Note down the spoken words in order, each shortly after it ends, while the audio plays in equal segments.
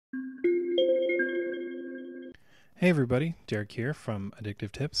Hey everybody, Derek here from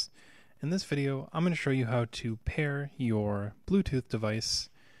Addictive Tips. In this video, I'm going to show you how to pair your Bluetooth device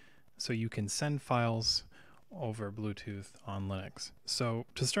so you can send files over Bluetooth on Linux. So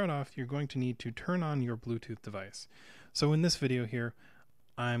to start off, you're going to need to turn on your Bluetooth device. So in this video here,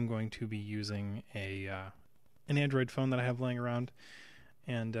 I'm going to be using an Android phone that I have laying around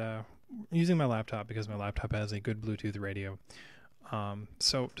and using my laptop because my laptop has a good Bluetooth radio.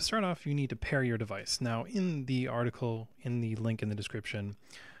 So to start off, you need to pair your device. Now, in the article, in the link in the description,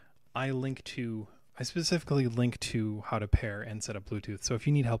 I specifically link to how to pair and set up Bluetooth. So if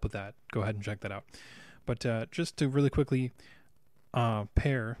you need help with that, go ahead and check that out. But just to really quickly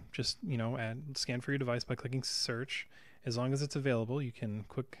pair, just scan for your device by clicking search. As long as it's available, you can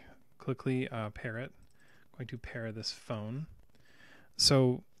quickly pair it. I'm going to pair this phone.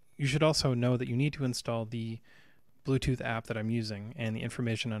 So you should also know that you need to install the Bluetooth app that I'm using, and the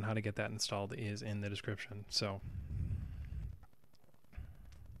information on how to get that installed is in the description. So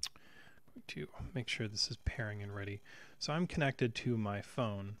to make sure this is pairing and ready. So I'm connected to my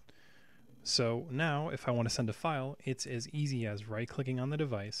phone. So now if I want to send a file, it's as easy as right-clicking on the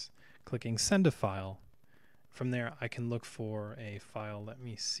device, clicking send a file. From there I can look for a file. Let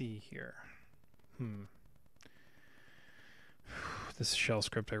me see here. This shell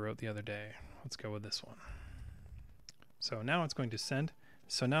script I wrote the other day. Let's go with this one. So now it's going to send.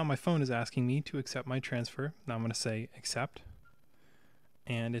 So now my phone is asking me to accept my transfer. Now I'm going to say accept.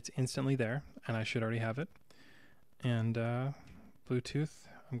 And it's instantly there. And I should already have it. And Bluetooth,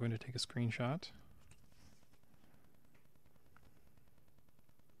 I'm going to take a screenshot.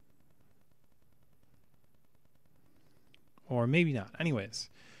 Or maybe not.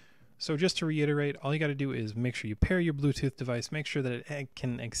 Anyways. So just to reiterate, all you got to do is make sure you pair your Bluetooth device. Make sure that it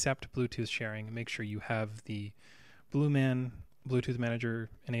can accept Bluetooth sharing. Make sure you have the Blueman Bluetooth Manager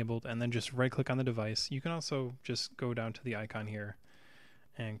enabled, and then just right click on the device. You can also just go down to the icon here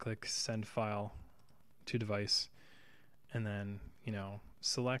and click send file to device, and then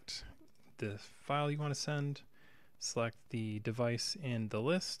select the file you want to send, select the device in the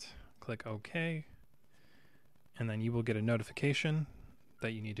list, click OK, and then you will get a notification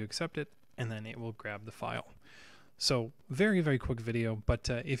that you need to accept it, and then it will grab the file. So very, very quick video, but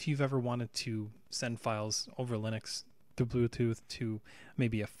if you've ever wanted to send files over Linux through Bluetooth to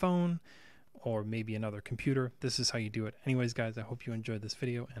maybe a phone or maybe another computer, this is how you do it. Anyways, guys, I hope you enjoyed this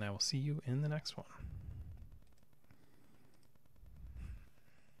video, and I will see you in the next one.